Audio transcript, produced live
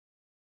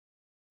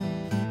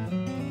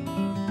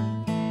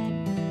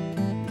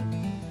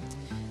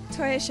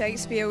Toya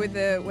Shakespeare with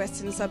the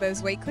Western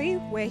Suburbs Weekly.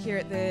 We're here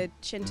at the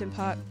Shenton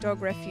Park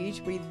Dog Refuge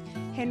with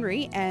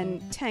Henry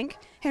and Tank.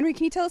 Henry,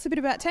 can you tell us a bit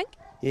about Tank?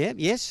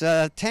 Yes,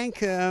 Tank,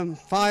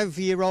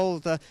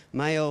 5-year-old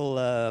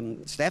male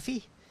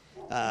staffy.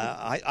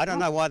 I don't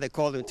know why they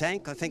called him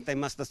Tank. I think they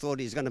must have thought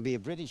he's going to be a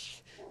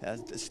British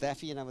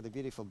staffy, you know, with the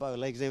beautiful bow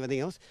legs and everything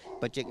else.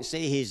 But you can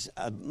see he's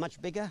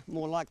much bigger,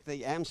 more like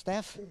the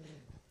Amstaff.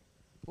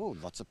 Oh,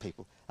 lots of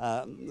people.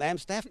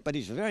 Amstaff, but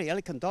he's a very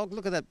elegant dog.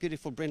 Look at that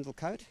beautiful brindle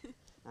coat.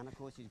 And of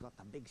course he's got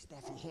the big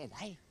staffy head.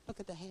 Hey, look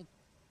at the head.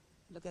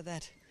 Look at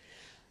that.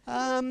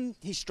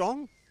 He's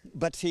strong,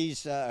 but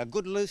he's a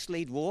good loose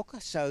lead walker,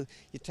 so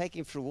you take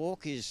him for a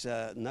walk is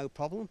no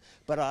problem.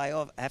 But I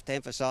have to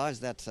emphasise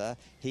that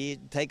he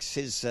takes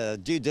his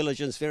due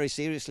diligence very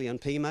seriously on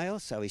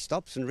females, so he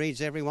stops and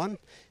reads everyone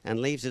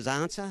and leaves his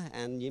answer,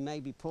 and you may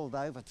be pulled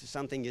over to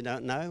something you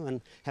don't know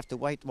and have to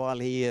wait while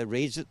he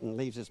reads it and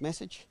leaves his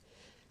message.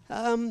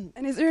 And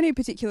is there any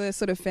particular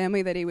sort of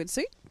family that he would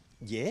suit?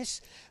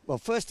 Yes. Well,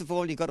 first of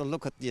all, you've got to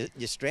look at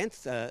your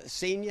strength.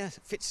 Senior,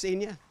 fit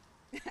senior.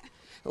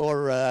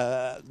 Or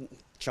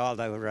child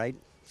over 8,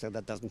 so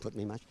that doesn't put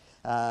me much.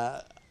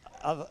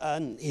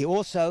 And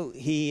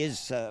he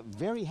is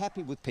very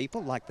happy with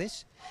people like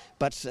this,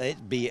 but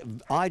it'd be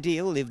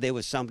ideal if there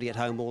was somebody at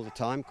home all the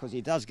time, because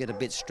he does get a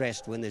bit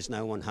stressed when there's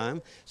no one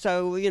home.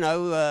 So, you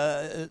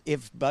know,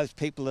 if both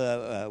people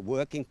are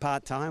working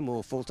part-time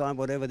or full-time,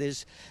 whatever it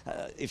is,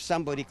 if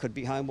somebody could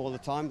be home all the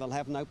time, they'll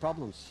have no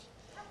problems.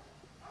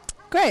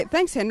 Great,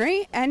 thanks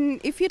Henry. And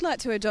if you'd like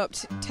to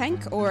adopt Tank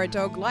or a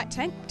dog like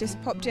Tank,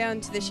 just pop down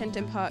to the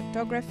Shenton Park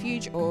Dog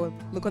Refuge or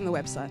look on the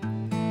website.